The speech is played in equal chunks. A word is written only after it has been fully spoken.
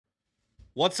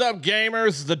What's up,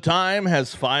 gamers? The time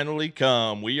has finally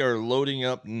come. We are loading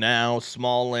up now.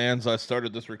 Smallands. I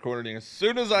started this recording as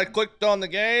soon as I clicked on the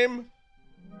game,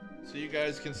 so you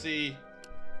guys can see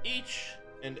each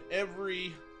and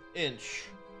every inch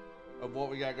of what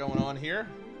we got going on here.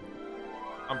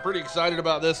 I'm pretty excited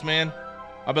about this, man.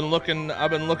 I've been looking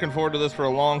forward to this for a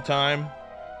long time.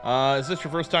 Is this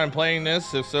your first time playing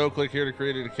this? If so, click here to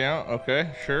create an account.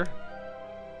 Okay, sure.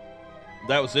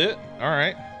 That was it. All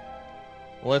right.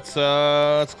 Let's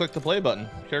click the play button.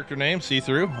 Character name,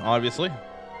 Seethrew, obviously.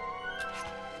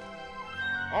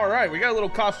 All right, we got a little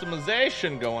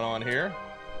customization going on here.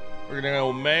 We're gonna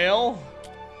go male,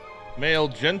 male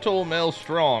gentle, male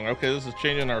strong. Okay, this is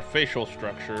changing our facial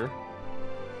structure.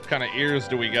 What kind of ears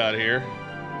do we got here?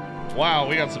 Wow,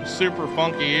 we got some super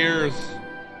funky ears.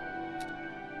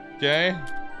 Okay.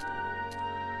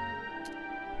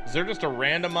 Is there just a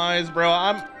randomized, bro?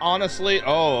 I'm honestly,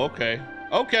 oh, okay.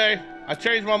 Okay. I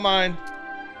changed my mind.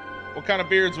 What kind of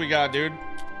beards we got, dude?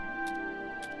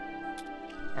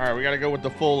 All right, we got to go with the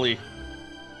fully.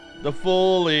 The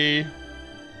fully.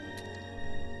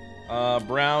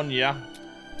 Brown, yeah.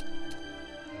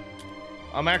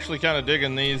 I'm actually kind of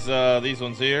digging these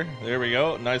ones here. There we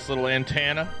go. Nice little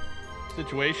antenna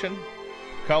situation.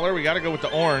 Color, we got to go with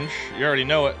the orange. You already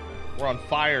know it. We're on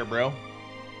fire, bro.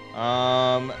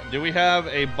 Do we have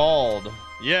a bald?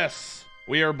 Yes,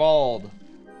 we are bald.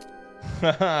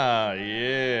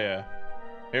 Yeah.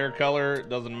 Hair color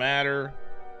doesn't matter.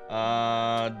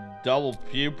 Double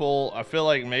pupil. I feel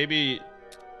like maybe,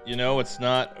 you know, it's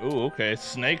not. Ooh, okay.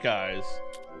 Snake eyes.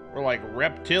 We're like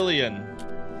reptilian.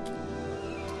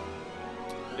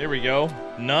 There we go.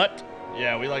 Nut.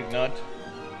 Yeah, we like nut.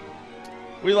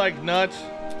 We like nut.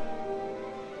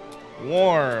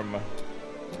 Warm.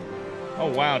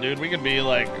 Oh wow, dude, we could be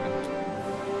like,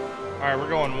 all right, we're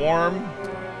going warm.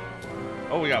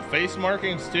 Oh, we got face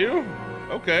markings too?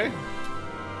 Okay.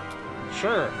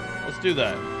 Sure, let's do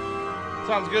that.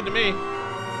 Sounds good to me.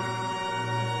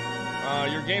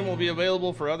 Your game will be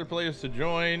available for other players to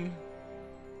join.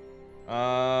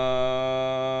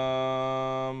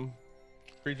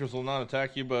 Creatures will not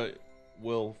attack you, but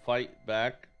will fight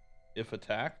back if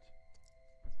attacked.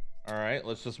 All right,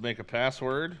 let's just make a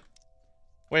password.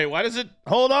 Wait, why does it?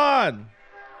 Hold on.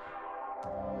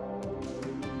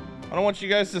 I don't want you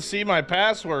guys to see my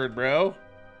password, bro.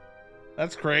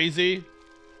 That's crazy.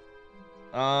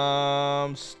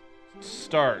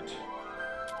 Start.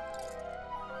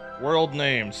 World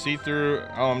name, Seethrew.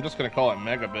 Oh, I'm just gonna call it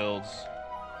Mega Builds.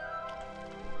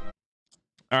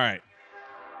 All right.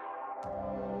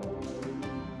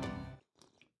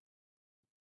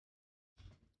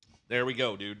 There we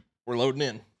go, dude. We're loading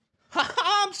in.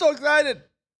 I'm so excited.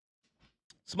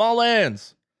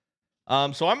 Smallands.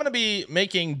 So I'm going to be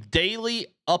making daily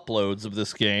uploads of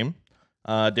this game.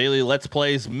 Daily Let's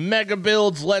Plays, Mega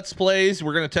Builds Let's Plays.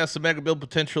 We're going to test the Mega Build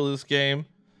potential of this game.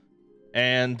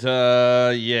 And,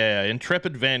 yeah,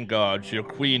 Intrepid Vanguard, your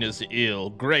queen is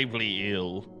ill, gravely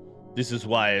ill. This is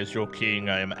why, as your king,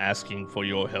 I am asking for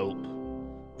your help.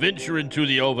 Venture into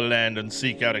the overland and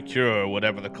seek out a cure,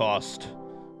 whatever the cost.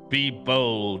 Be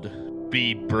bold,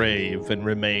 be brave, and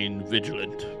remain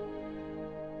vigilant.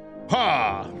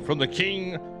 Ha! From the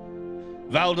King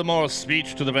Valdemore's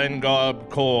speech to the Vanguard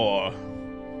Corps.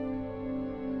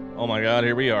 Oh my god,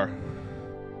 here we are.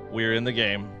 We're in the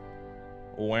game.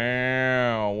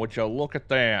 Wow, would you look at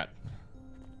that?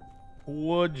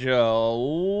 Would you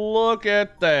look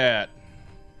at that?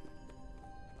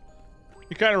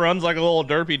 He kind of runs like a little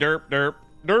derpy derp derp.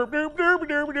 Derp derp derp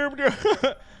derp derp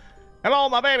derp. Hello,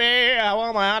 my baby.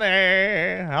 Hello, my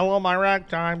honey. Hello, my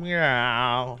ragtime.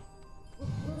 Yeah.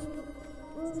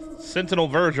 Sentinel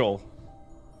Virgil.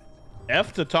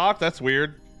 F to talk? That's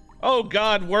weird. Oh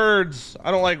god, words.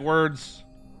 I don't like words.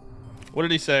 What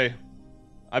did he say?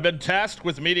 I've been tasked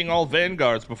with meeting all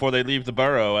vanguards before they leave the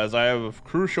burrow, as I have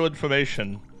crucial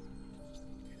information.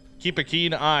 Keep a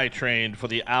keen eye trained for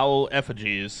the owl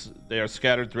effigies. They are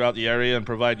scattered throughout the area and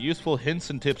provide useful hints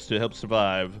and tips to help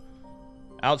survive.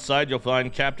 Outside, you'll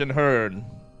find Captain Hearn.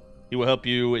 He will help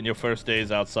you in your first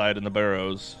days outside in the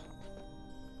burrows.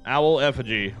 Owl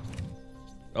effigy.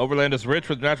 Overland is rich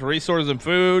with natural resources and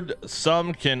food.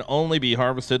 Some can only be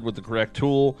harvested with the correct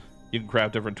tool. You can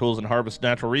craft different tools and harvest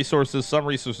natural resources. Some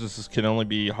resources can only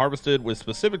be harvested with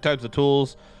specific types of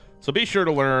tools. So be sure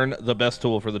to learn the best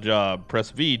tool for the job. Press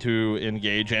V to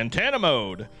engage antenna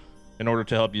mode in order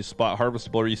to help you spot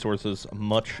harvestable resources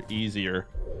much easier.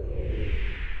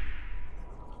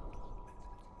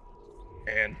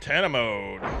 Antenna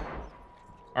mode.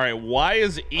 All right, why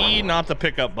is E not the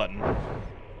pickup button?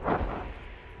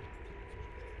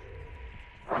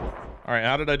 All All right,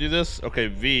 how did I do this? Okay,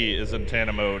 V is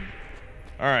antenna mode.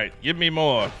 All right, give me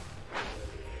more.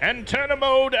 Antenna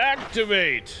mode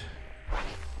activate.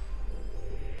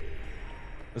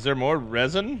 Is there more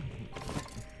resin?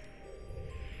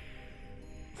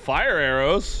 Fire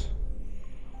arrows.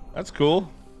 That's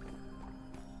cool.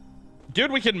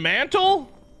 Dude, we can mantle?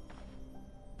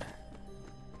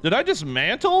 Did I just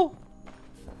mantle?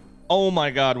 Oh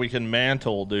my god, we can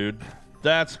mantle, dude.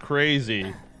 That's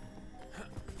crazy.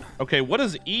 Okay, what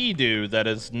does E do that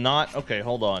is not... Okay,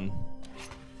 hold on.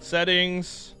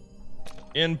 Settings.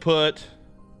 Input.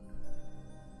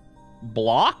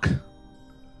 Block?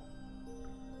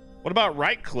 What about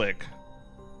right click?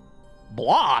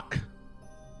 Block?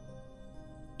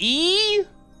 E?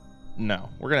 No,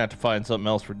 we're gonna have to find something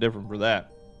else different for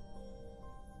that.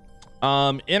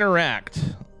 Interact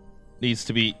needs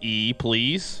to be E,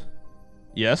 please.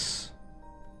 Yes.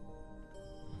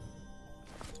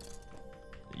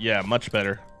 Yeah, much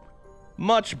better.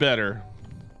 Much better.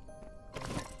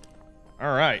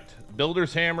 All right.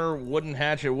 Builder's hammer, wooden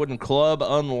hatchet, wooden club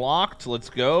unlocked.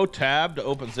 Let's go. Tabbed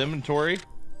opens inventory.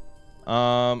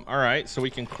 All right, so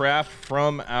we can craft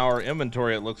from our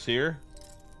inventory, it looks here.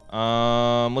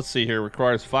 Let's see here.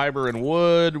 Requires fiber and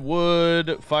wood,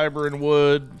 fiber and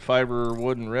wood, fiber,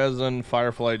 wood and resin,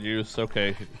 firefly juice.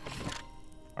 Okay.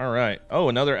 All right. Oh,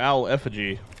 another owl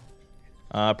effigy.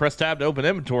 Press tab to open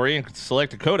inventory and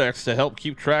select a codex to help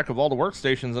keep track of all the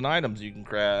workstations and items you can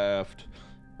craft.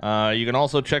 You can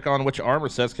also check on which armor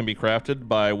sets can be crafted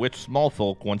by which small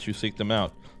folk once you seek them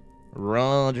out.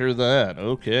 Roger that.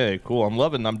 Okay, cool.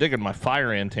 I'm digging my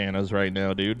fire antennas right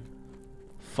now, dude.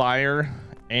 Fire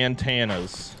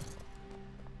antennas.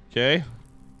 Okay.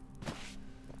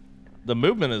 The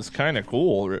movement is kind of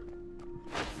cool,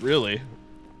 really.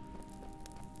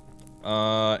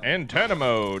 Antenna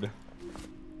mode.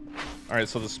 All right,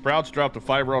 so the sprouts drop the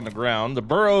fiber on the ground. The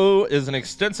burrow is an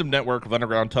extensive network of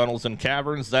underground tunnels and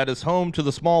caverns that is home to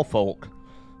the small folk.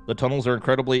 The tunnels are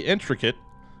incredibly intricate,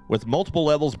 with multiple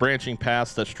levels branching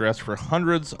paths that stretch for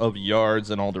hundreds of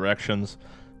yards in all directions.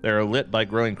 They are lit by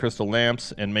glowing crystal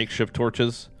lamps and makeshift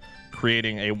torches,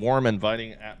 creating a warm,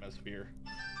 inviting atmosphere.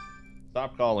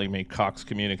 Stop calling me, Cox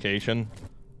Communication.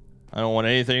 I don't want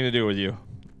anything to do with you.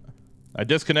 I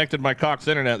disconnected my Cox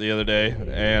internet the other day,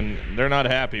 and they're not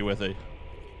happy with it.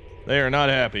 They are not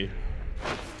happy.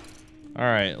 All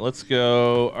right, let's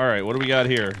go. All right, what do we got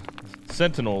here?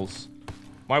 Sentinels.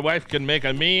 My wife can make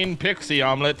a mean pixie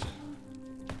omelet.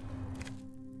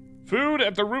 Food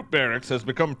at the root barracks has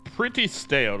become pretty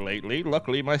stale lately.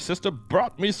 Luckily, my sister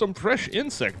brought me some fresh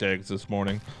insect eggs this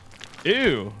morning.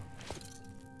 Ew.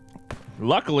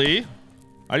 Luckily,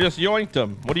 I just yoinked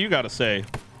them. What do you got to say?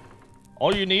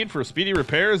 All you need for speedy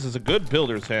repairs is a good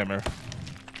builder's hammer.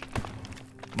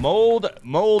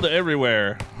 Mold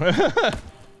everywhere.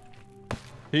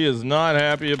 He is not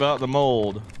happy about the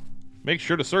mold. Make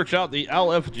sure to search out the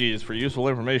owl effigies for useful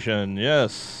information.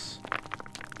 Yes.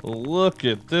 Look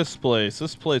at this place.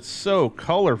 This place is so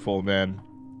colorful, man.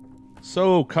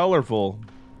 So colorful.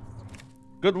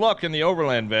 Good luck in the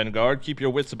Overland Vanguard. Keep your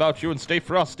wits about you and stay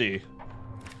frosty.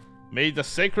 May the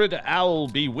sacred owl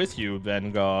be with you,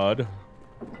 Vanguard.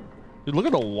 Dude, look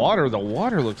at the water. The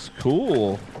water looks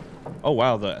cool. Oh,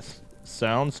 wow. The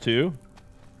sounds, too.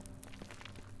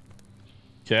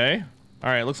 Okay. All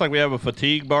right. Looks like we have a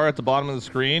fatigue bar at the bottom of the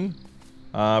screen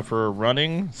for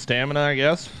running. Stamina, I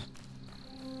guess.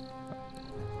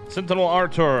 Sentinel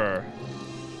Arthur.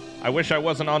 I wish I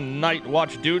wasn't on night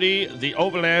watch duty. The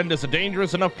Overland is a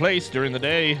dangerous enough place during the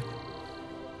day.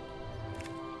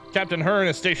 Captain Hearn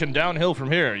is stationed downhill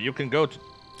from here. You can go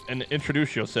and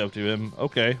introduce yourself to him.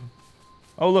 Okay.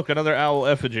 Oh, look, another owl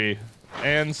effigy.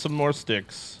 And some more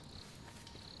sticks.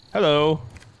 Hello.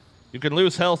 You can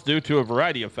lose health due to a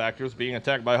variety of factors, being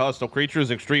attacked by hostile creatures,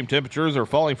 extreme temperatures, or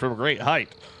falling from a great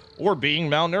height, or being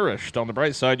malnourished. On the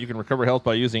bright side, you can recover health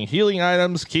by using healing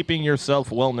items, keeping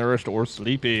yourself well-nourished, or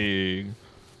sleeping.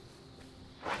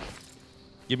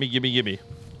 Gimme, gimme, gimme.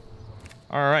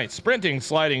 All right, sprinting,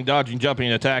 sliding, dodging,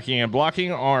 jumping, attacking, and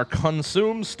blocking are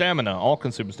consume stamina. All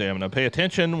consume stamina. Pay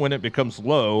attention when it becomes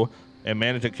low and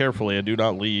manage it carefully and do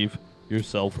not leave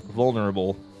yourself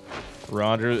vulnerable.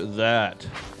 Roger that.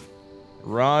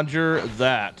 Roger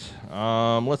that.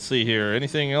 Let's see here.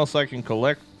 Anything else I can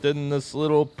collect in this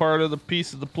little part of the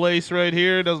piece of the place right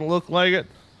here? Doesn't look like it.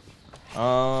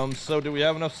 So do we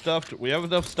have enough stuff? We have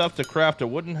enough stuff to craft a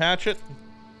wooden hatchet,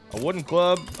 a wooden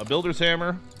club, a builder's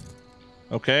hammer.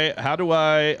 Okay, how do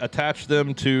I attach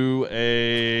them to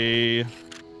a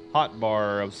hot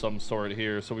bar of some sort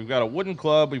here? So we've got a wooden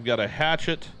club, we've got a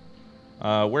hatchet.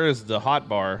 Where is the hot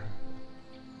bar?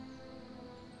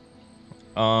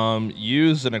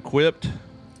 Used and equipped.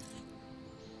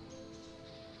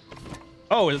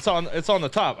 Oh, it's on the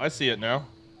top. I see it now.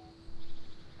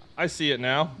 I see it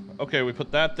now. Okay, we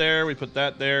put that there, we put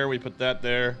that there, we put that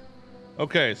there.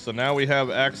 Okay, so now we have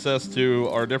access to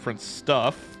our different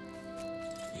stuff.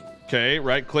 Okay,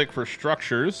 right click for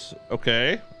structures.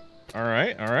 Okay. All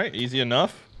right. Easy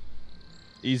enough.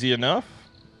 Easy enough.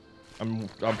 I'm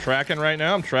tracking right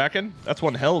now. I'm tracking. That's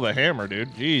one hell of a hammer,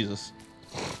 dude. Jesus.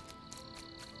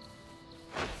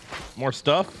 More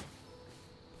stuff.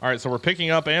 All right, so we're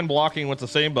picking up and blocking with the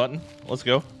same button. Let's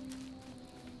go.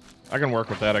 I can work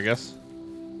with that, I guess.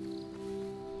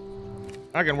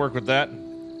 I can work with that.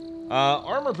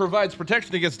 Armor provides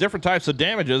protection against different types of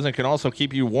damages and can also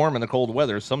keep you warm in the cold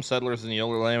weather. Some settlers in the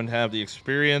Overland have the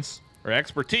experience or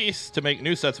expertise to make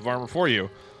new sets of armor for you,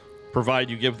 provide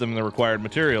you give them the required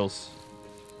materials.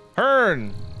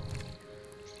 Hearn!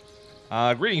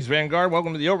 Greetings, Vanguard.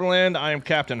 Welcome to the Overland. I am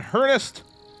Captain Ernest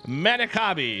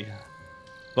Manikabi,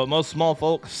 but most small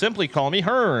folk simply call me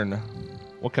Hearn.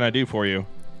 What can I do for you?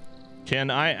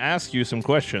 Can I ask you some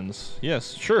questions?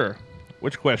 Yes, sure.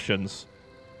 Which questions?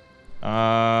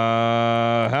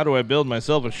 How do I build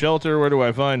myself a shelter? Where do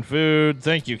I find food?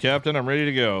 Thank you, Captain. I'm ready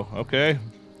to go. Okay.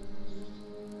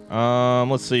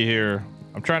 Let's see here.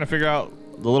 I'm trying to figure out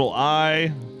the little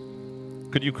eye.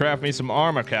 Could you craft me some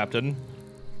armor, Captain?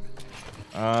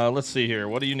 Let's see here.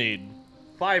 What do you need?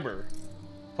 Fiber.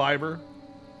 Fiber.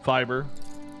 Fiber.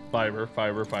 Fiber.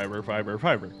 Fiber. Fiber. Fiber.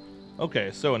 Fiber.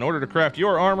 Okay, so in order to craft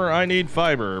your armor, I need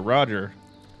fiber. Roger.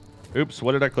 Oops,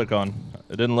 what did I click on?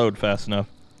 It didn't load fast enough.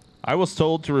 I was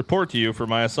told to report to you for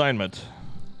my assignment.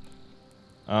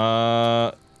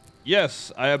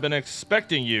 Yes, I have been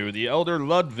expecting you. The Elder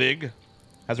Ludwig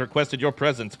has requested your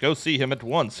presence. Go see him at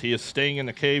once. He is staying in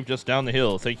the cave just down the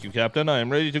hill. Thank you, Captain. I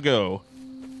am ready to go.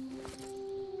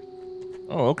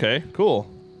 Oh, okay. Cool.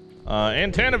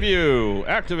 Antenna view.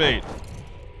 Activate.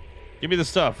 Give me the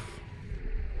stuff.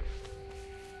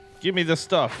 Give me the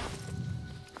stuff.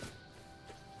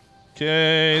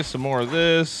 Okay, some more of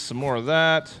this, some more of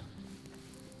that.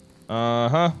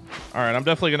 Alright, I'm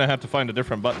definitely gonna have to find a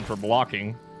different button for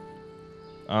blocking.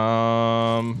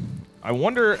 I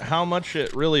wonder how much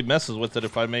it really messes with it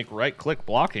if I make right-click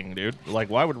blocking, dude.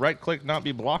 Like, why would right-click not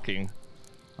be blocking?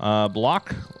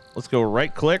 Block. Let's go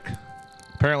right-click.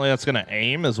 Apparently that's gonna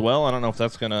aim as well. I don't know if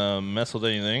that's gonna mess with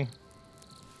anything.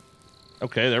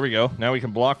 Okay, there we go. Now we can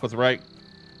block with right.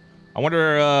 I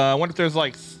wonder if there's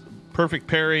like perfect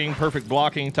parrying, perfect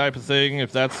blocking type of thing,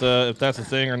 if that's a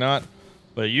thing or not.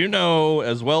 But you know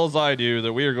as well as I do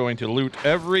that we are going to loot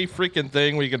every freaking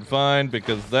thing we can find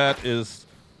because that is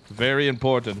very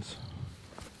important.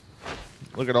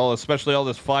 Look at all, especially all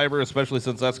this fiber, especially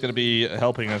since that's going to be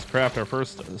helping us craft our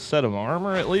first set of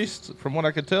armor, at least from what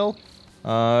I could tell.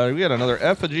 We got another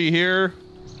effigy here.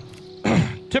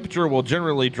 Temperature will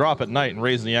generally drop at night and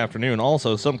raise in the afternoon.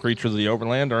 Also, some creatures of the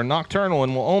Overland are nocturnal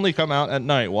and will only come out at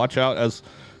night. Watch out, as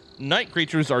night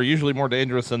creatures are usually more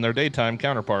dangerous than their daytime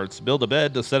counterparts. Build a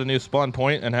bed to set a new spawn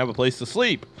point and have a place to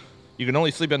sleep. You can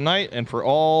only sleep at night, and for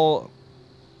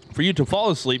you to fall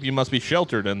asleep, you must be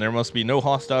sheltered, and there must be no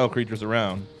hostile creatures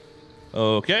around.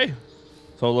 Okay,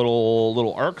 so a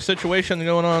little arc situation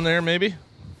going on there, maybe.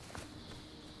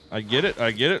 I get it.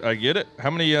 How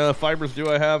many fibers do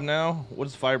I have now? What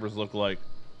does fibers look like?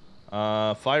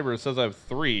 Fiber, it says I have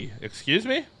 3. Excuse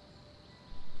me?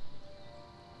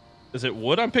 Is it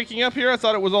wood I'm picking up here? I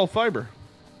thought it was all fiber.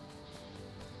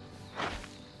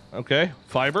 Okay,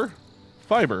 fiber.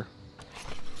 5.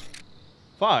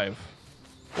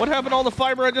 What happened to all the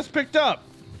fiber I just picked up?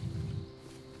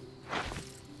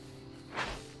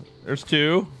 There's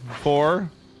 2, 4,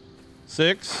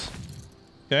 6.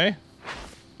 Okay.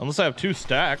 Unless I have 2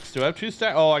 stacks. Do I have 2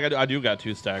 stacks? Oh, I do got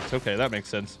 2 stacks. Okay, that makes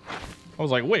sense. I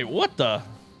was like, wait, what the?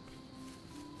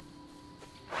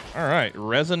 All right,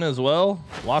 resin as well.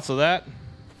 Lots of that.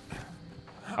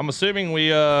 I'm assuming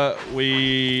we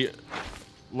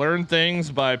learn things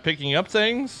by picking up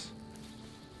things.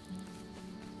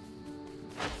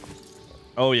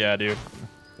 Oh yeah, dude.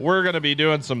 We're gonna be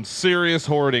doing some serious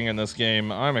hoarding in this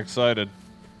game. I'm excited.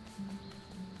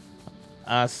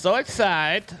 So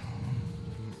excited.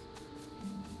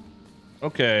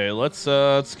 Okay,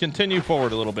 let's continue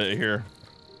forward a little bit here.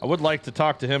 I would like to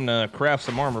talk to him to craft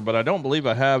some armor, but I don't believe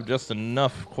I have just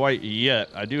enough quite yet.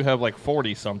 I do have like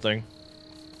 40 something.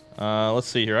 Let's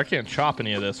see here. I can't chop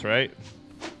any of this, right?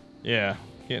 Yeah,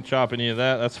 can't chop any of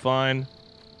that. That's fine.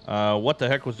 What the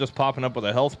heck was just popping up with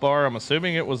a health bar? I'm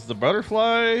assuming it was the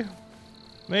butterfly,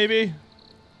 maybe?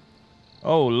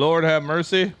 Oh, Lord have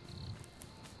mercy.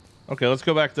 Okay, let's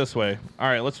go back this way. All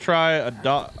right, let's try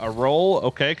a roll.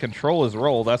 Okay, control is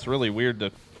roll. That's really weird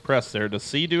to press there. Does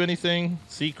C do anything?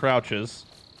 C crouches.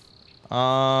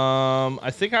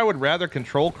 I think I would rather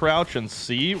control crouch and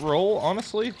C roll,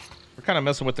 honestly. We're kind of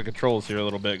messing with the controls here a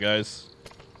little bit, guys.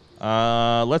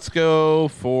 Let's go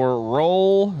for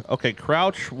roll. Okay,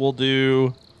 crouch we'll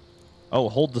do... Oh,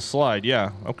 hold the slide.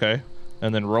 Yeah, okay.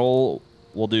 And then roll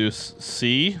we'll do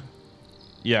C.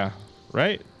 Yeah,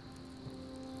 right?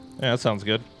 Yeah, that sounds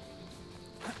good.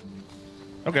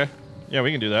 Okay. Yeah,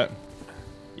 we can do that.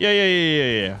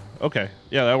 Yeah. Okay.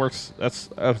 Yeah, that works. That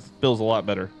feels a lot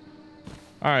better.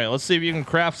 All right, let's see if you can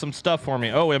craft some stuff for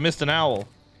me. Oh, I missed an owl.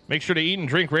 Make sure to eat and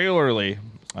drink regularly.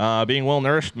 Being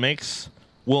well-nourished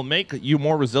will make you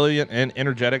more resilient and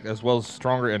energetic, as well as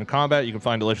stronger in combat. You can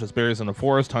find delicious berries in the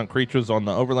forest, hunt creatures on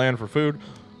the overland for food,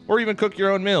 or even cook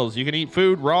your own meals. You can eat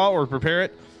food raw or prepare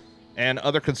it, and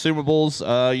other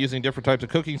consumables using different types of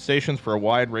cooking stations for a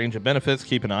wide range of benefits.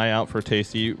 Keep an eye out for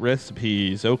tasty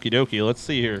recipes. Okie dokie. Let's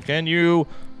see here. Can you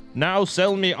now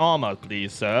sell me armor,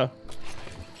 please, sir?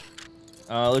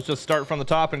 Let's just start from the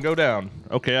top and go down.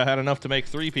 Okay, I had enough to make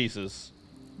 3 pieces.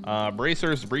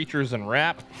 Bracers, breachers, and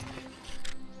wrap.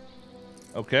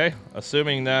 Okay,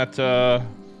 assuming that...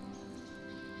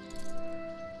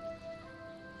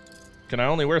 Can I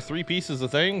only wear 3 pieces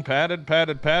of thing? Padded,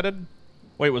 padded, padded?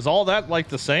 Wait, was all that like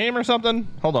the same or something?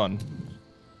 Hold on.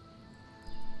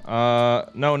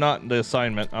 No, not the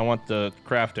assignment. I want the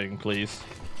crafting, please.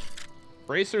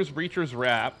 Bracers, breachers,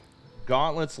 wrap.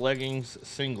 Gauntlets, leggings,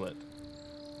 singlet.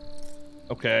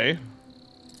 Okay.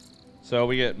 So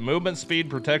we get movement speed,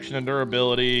 protection, and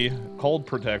durability, cold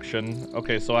protection.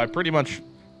 Okay, so I pretty much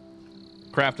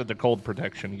crafted the cold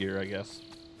protection gear, I guess.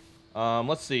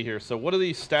 Let's see here. So what are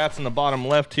these stats in the bottom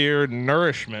left here?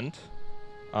 Nourishment.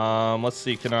 Let's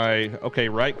see. Can I... Okay,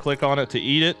 right-click on it to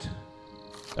eat it.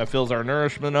 That fills our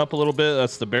nourishment up a little bit.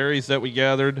 That's the berries that we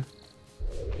gathered.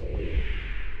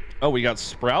 Oh, we got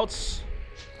sprouts.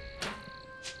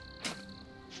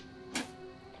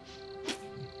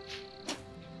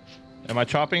 Am I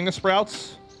chopping the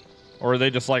sprouts, or are they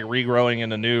just like regrowing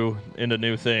into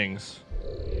new things?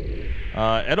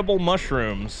 Edible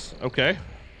mushrooms. Okay.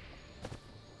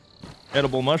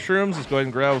 Edible mushrooms. Let's go ahead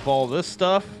and grab all this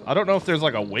stuff. I don't know if there's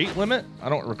like a weight limit. I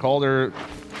don't recall there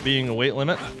being a weight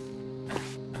limit.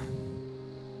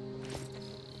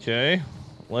 Okay.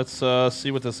 Let's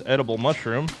see what this edible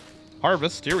mushroom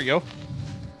harvest. Here we go.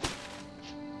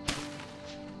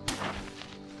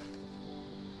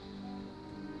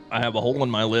 I have a hole in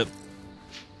my lip.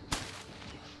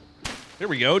 Here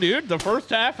we go, dude. The first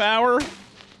half hour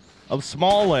of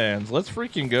Smallands. Let's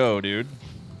freaking go, dude.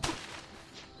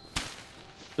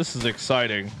 This is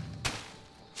exciting.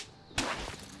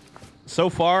 So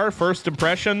far, first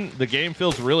impression, the game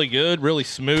feels really good, really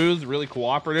smooth, really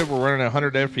cooperative. We're running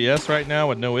 100 FPS right now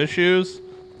with no issues.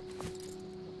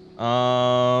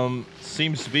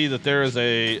 Seems to be that there is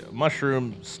a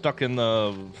mushroom stuck in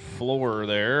the floor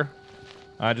there.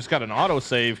 I just got an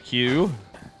autosave queue.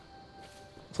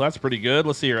 So that's pretty good.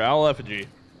 Let's see here. Owl effigy.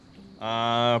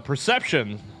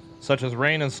 Perception, such as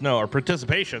rain and snow, or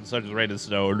participation, such as rain and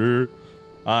snow,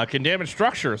 can damage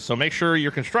structures. So make sure your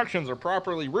constructions are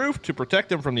properly roofed to protect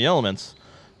them from the elements.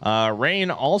 Rain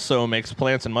also makes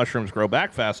plants and mushrooms grow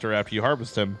back faster after you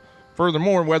harvest them.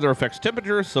 Furthermore, weather affects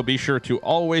temperature, so be sure to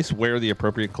always wear the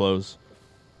appropriate clothes.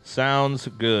 Sounds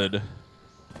good.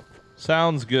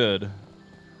 Sounds good.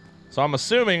 So I'm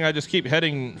assuming I just keep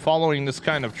following this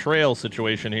kind of trail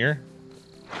situation here,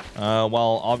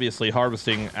 while obviously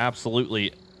harvesting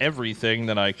absolutely everything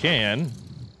that I can.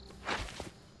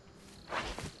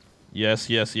 Yes,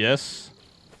 yes, yes.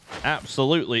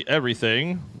 Absolutely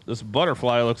everything. This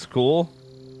butterfly looks cool.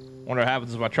 Wonder what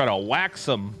happens if I try to wax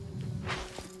them.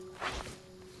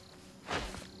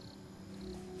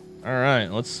 All right,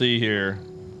 let's see here.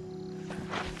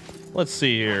 Let's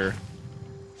see here.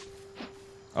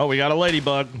 Oh, we got a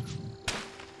ladybug.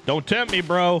 Don't tempt me,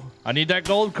 bro. I need that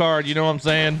gold card, you know what I'm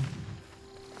saying?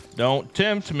 Don't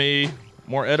tempt me.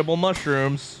 More edible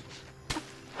mushrooms.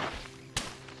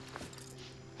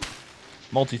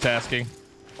 Multitasking.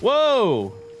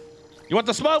 Whoa! You want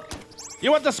the smoke?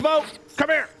 You want the smoke? Come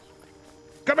here!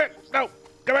 Come here! No!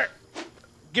 Come here!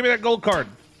 Give me that gold card.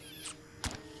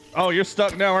 Oh, you're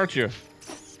stuck now, aren't you?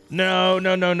 No,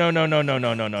 no, no, no, no, no, no,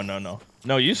 no, no, no, no, no.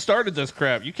 No, you started this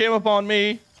crap. You came up on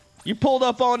me. You pulled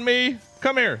up on me.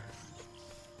 Come here.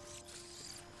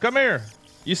 Come here.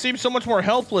 You seem so much more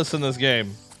helpless in this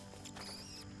game.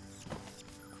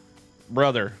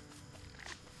 Brother.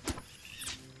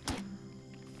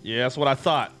 Yeah, that's what I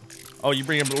thought. Oh, you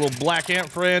bring a little black ant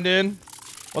friend in?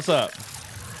 What's up?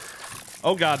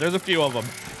 Oh god, there's a few of them.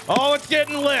 Oh, it's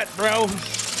getting lit, bro.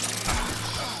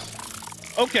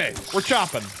 Okay, we're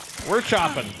chopping. We're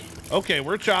chopping. Okay,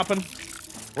 we're chopping.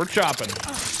 We're chopping.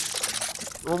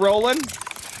 We're rolling.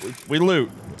 We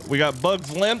loot. We got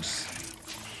Bug's limps.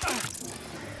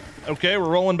 Okay, we're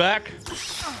rolling back.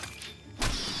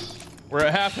 We're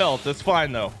at half health. That's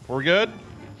fine, though. We're good.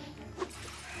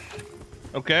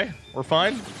 Okay, we're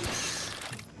fine.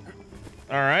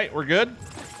 All right, we're good.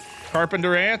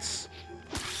 Carpenter ants.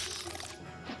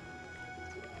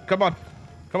 Come on.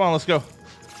 Come on, let's go.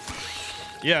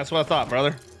 Yeah, that's what I thought,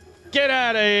 brother. Get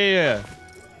out of here.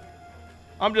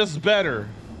 I'm just better.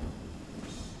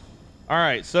 All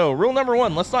right, so rule number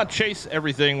 1, let's not chase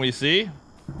everything we see.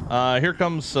 Here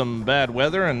comes some bad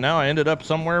weather, and now I ended up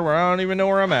somewhere where I don't even know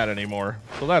where I'm at anymore.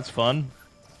 So that's fun.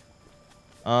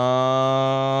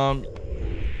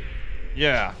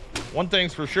 Yeah. One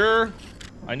thing's for sure.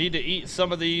 I need to eat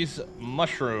some of these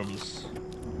mushrooms.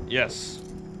 Yes.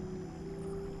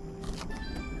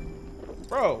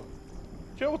 Bro,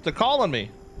 chill with the calling me.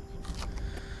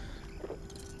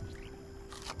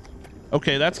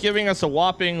 Okay, that's giving us a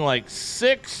whopping, like,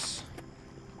 6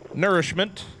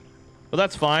 nourishment. But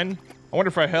that's fine. I wonder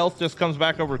if our health just comes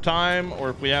back over time, or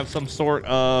if we have some sort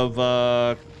of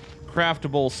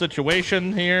craftable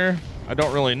situation here. I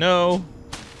don't really know.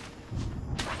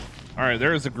 All right,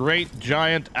 there's a great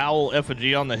giant owl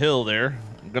effigy on the hill there.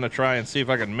 I'm gonna try and see if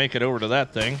I can make it over to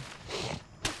that thing.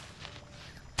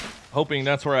 Hoping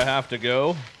that's where I have to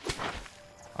go.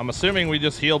 I'm assuming we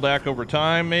just heal back over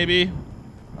time, maybe.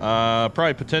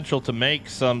 Probably potential to make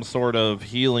some sort of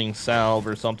healing salve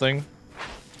or something.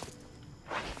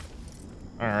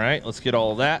 All right, let's get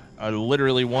all that. I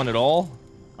literally want it all.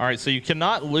 All right, so you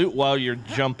cannot loot while you're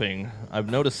jumping.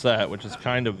 I've noticed that, which is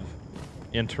kind of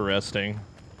interesting.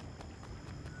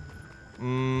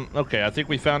 Okay, I think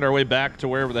we found our way back to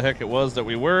wherever the heck it was that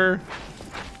we were.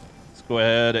 Let's go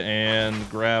ahead and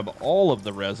grab all of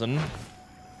the resin.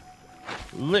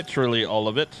 Literally all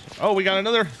of it. Oh, we got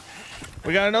another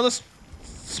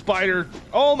spider.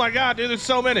 Oh my god, dude, there's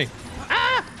so many.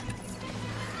 Ah!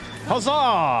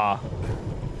 Huzzah!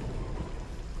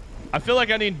 I feel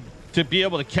like I need to be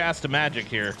able to cast a magic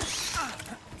here.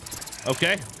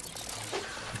 Okay.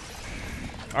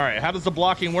 All right, how does the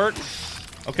blocking work?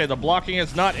 Okay, the blocking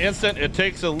is not instant. It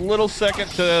takes a little second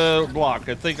to block.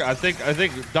 I think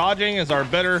dodging is our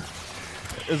better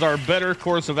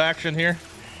course of action here.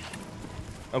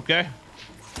 Okay.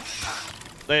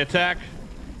 They attack.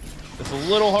 It's a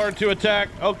little hard to attack.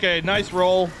 Okay, nice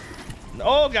roll.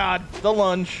 Oh god, the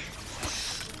lunge.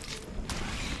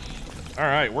 All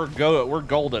right, we're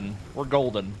golden. We're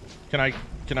golden. Can I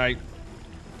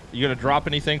you gonna drop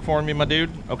anything for me, my dude?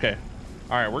 Okay.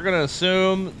 All right, we're gonna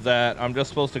assume that I'm just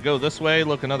supposed to go this way.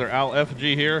 Look, another owl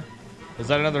effigy here. Is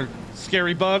that another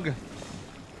scary bug?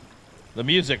 The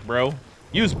music, bro.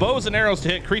 Use bows and arrows to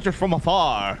hit creatures from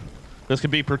afar. This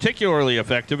can be particularly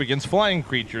effective against flying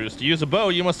creatures. To use a bow,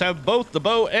 you must have both the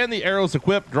bow and the arrows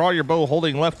equipped. Draw your bow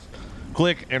holding left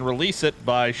click and release it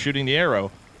by shooting the arrow.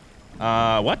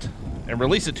 What? And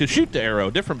release it to shoot the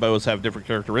arrow. Different bows have different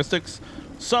characteristics.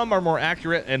 Some are more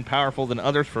accurate and powerful than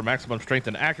others. For maximum strength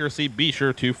and accuracy, be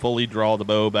sure to fully draw the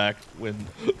bow back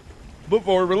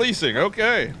before releasing.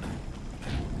 Okay.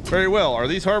 Very well. Are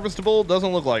these harvestable?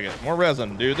 Doesn't look like it. More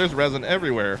resin. Dude, there's resin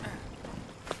everywhere.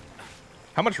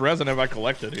 How much resin have I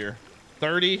collected here?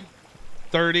 30?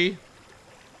 30?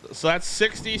 So that's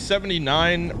 60,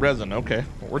 79 resin. Okay.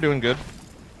 Well, we're doing good.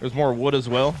 There's more wood as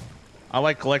well. I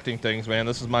like collecting things, man.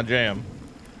 This is my jam.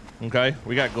 Okay.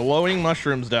 We got glowing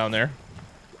mushrooms down there.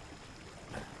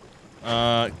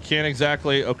 Can't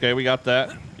exactly. Okay, we got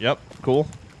that. Yep, cool.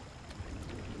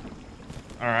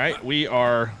 All right, we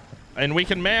are, and we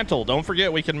can mantle. Don't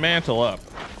forget, we can mantle up.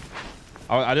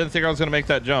 I didn't think I was gonna make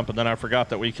that jump, and then I forgot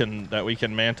that we can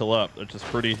mantle up, which is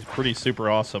pretty super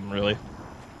awesome, really.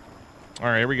 All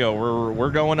right, here we go.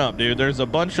 We're going up, dude. There's a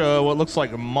bunch of what looks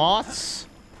like moths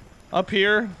up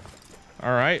here.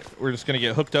 All right, we're just gonna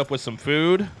get hooked up with some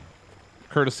food,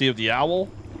 courtesy of the owl.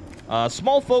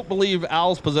 Small folk believe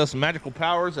owls possess magical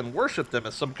powers and worship them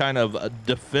as some kind of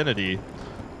divinity.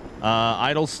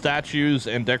 Idols, statues,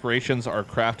 and decorations are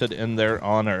crafted in their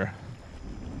honor.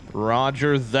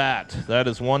 Roger that. That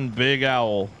is one big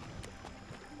owl.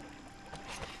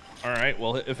 All right,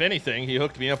 well, if anything, he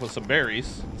hooked me up with some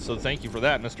berries, so thank you for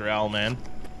that, Mr. Owlman.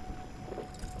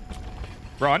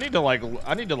 Bro, I need to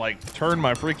like turn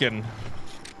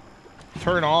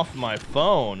off my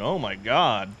phone. Oh my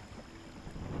god.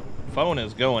 Phone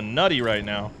is going nutty right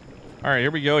now. All right,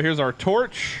 here we go. Here's our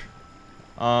torch.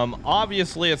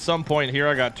 Obviously, at some point here,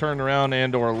 I got turned around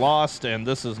and or lost, and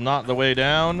this is not the way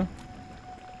down.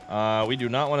 We do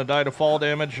not want to die to fall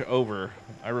damage. Over.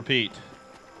 I repeat.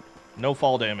 No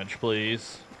fall damage,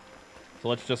 please. So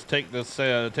let's just take this,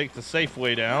 take the safe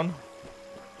way down.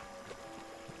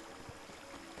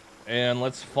 And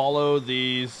let's follow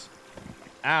these.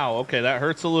 Ow, okay, that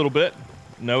hurts a little bit.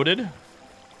 Noted.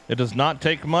 It does not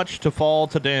take much to fall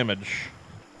to damage.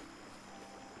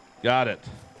 Got it.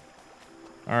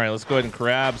 All right, let's go ahead and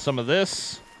grab some of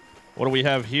this. What do we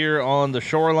have here on the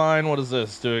shoreline? What is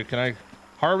this? Can I...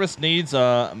 Harvest needs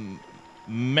a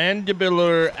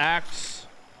mandibular axe.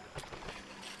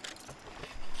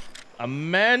 A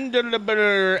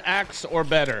mandibular axe or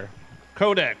better.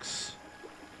 Codex.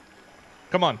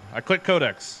 Come on, I clicked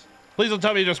codex. Please don't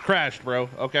tell me you just crashed, bro.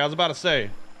 Okay, I was about to say.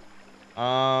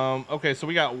 Okay, so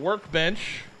we got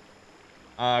workbench,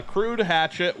 crude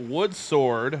hatchet, wood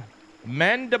sword,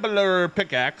 mandibular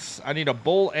pickaxe. I need a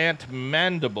bull ant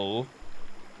mandible.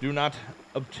 Do not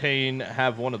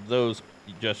have one of those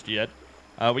just yet.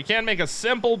 We can make a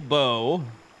simple bow,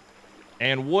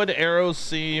 and wood arrows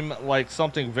seem like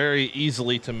something very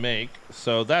easily to make,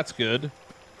 so that's good.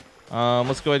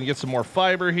 Let's go ahead and get some more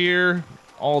fiber here.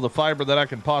 All the fiber that I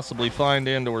can possibly find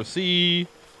and or see.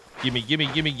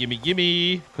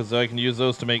 Gimme, because I can use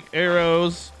those to make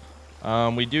arrows.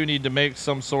 We do need to make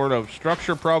some sort of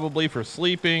structure probably for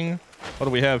sleeping. What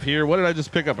do we have here? What did I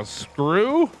just pick up? A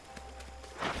screw?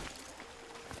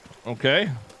 Okay.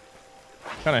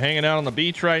 Kind of hanging out on the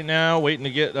beach right now, waiting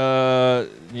to get,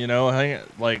 you know,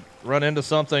 run into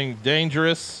something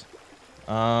dangerous.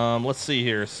 Let's see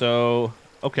here. So,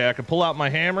 okay, I can pull out my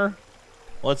hammer.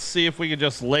 Let's see if we can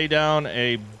just lay down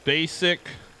a basic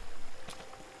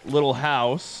little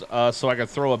house, so I could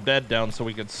throw a bed down so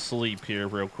we could sleep here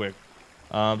real quick.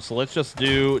 So let's just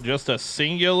do just a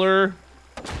singular.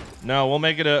 No, we'll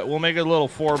make it a little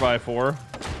 4x4.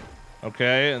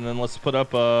 Okay, and then let's put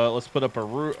up a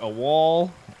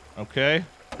wall. Okay.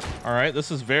 All right, this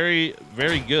is very,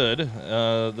 very good.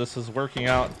 This is working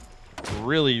out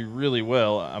really, really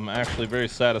well. I'm actually very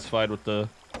satisfied with the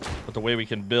way we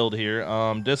can build here.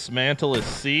 Dismantle is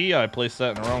C. I placed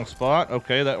that in the wrong spot.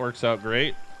 Okay, that works out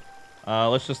great.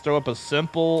 Let's just throw up a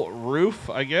simple roof,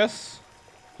 I guess,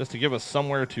 just to give us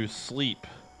somewhere to sleep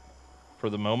for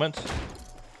the moment.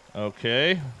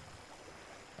 Okay.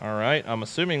 All right, I'm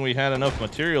assuming we had enough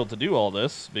material to do all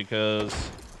this because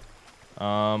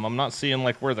I'm not seeing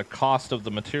like where the cost of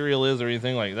the material is or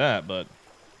anything like that, but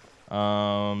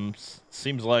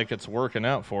seems like it's working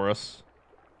out for us.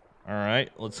 All right,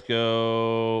 let's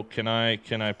go. Can I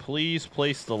please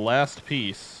place the last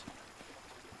piece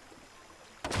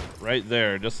right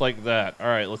there, just like that? All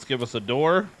right, let's give us a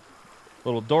door,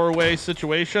 little doorway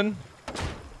situation.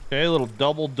 Okay, a little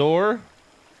double door.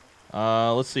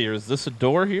 Let's see here. Is this a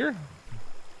door here?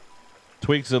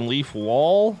 Twigs and leaf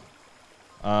wall.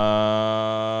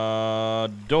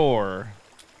 Door.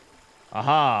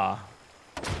 Aha.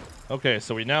 Okay,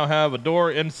 so we now have a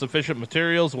door, insufficient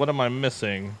materials. What am I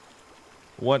missing?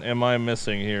 What am I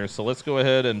missing here? So let's go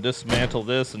ahead and dismantle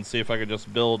this and see if I could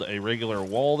just build a regular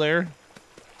wall there.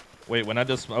 Wait,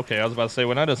 okay, I was about to say,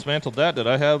 when I dismantled that, did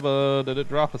it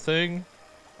drop a thing?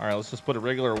 All right, let's just put a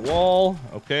regular wall.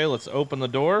 Okay, let's open the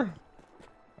door.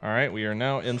 All right, we are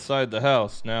now inside the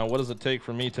house. Now, what does it take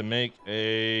for me to make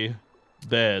a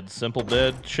bed? Simple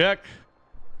bed, check.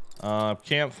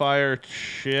 Campfire,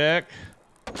 check.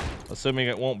 Assuming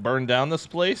it won't burn down this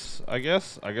place, I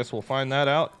guess. I guess we'll find that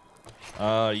out.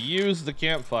 Use the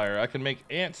campfire. I can make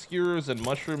ant skewers and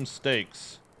mushroom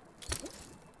steaks.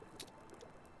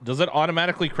 Does it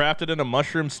automatically craft it into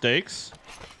mushroom steaks?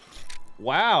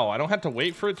 Wow, I don't have to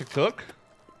wait for it to cook?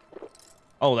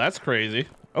 Oh, that's crazy.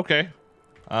 Okay.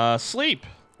 Sleep.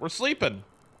 We're sleeping.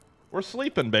 We're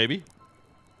sleeping, baby.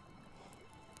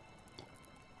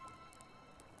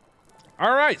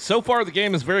 All right, so far the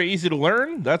game is very easy to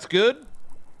learn. That's good.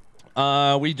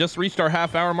 We just reached our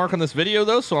half-hour mark on this video,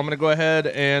 though, so I'm going to go ahead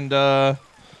and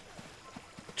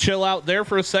chill out there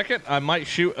for a second. I might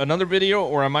shoot another video,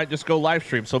 or I might just go live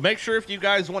stream. So make sure if you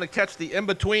guys want to catch the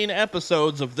in-between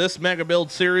episodes of this Mega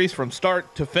Build series from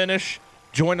start to finish,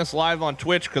 join us live on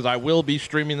Twitch, because I will be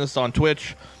streaming this on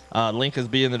Twitch. Link is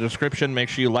in the description. Make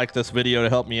sure you like this video to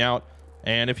help me out.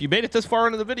 And if you made it this far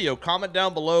into the video, comment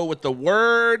down below with the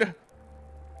word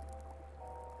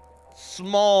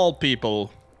small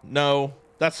people. No,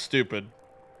 that's stupid.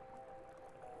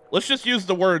 Let's just use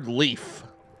the word leaf.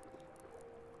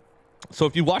 So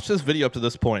if you watch this video up to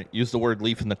this point, use the word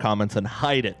leaf in the comments and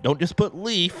hide it. Don't just put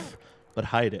leaf, but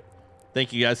hide it.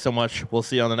 Thank you guys so much. We'll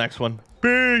see you on the next one.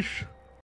 Peace.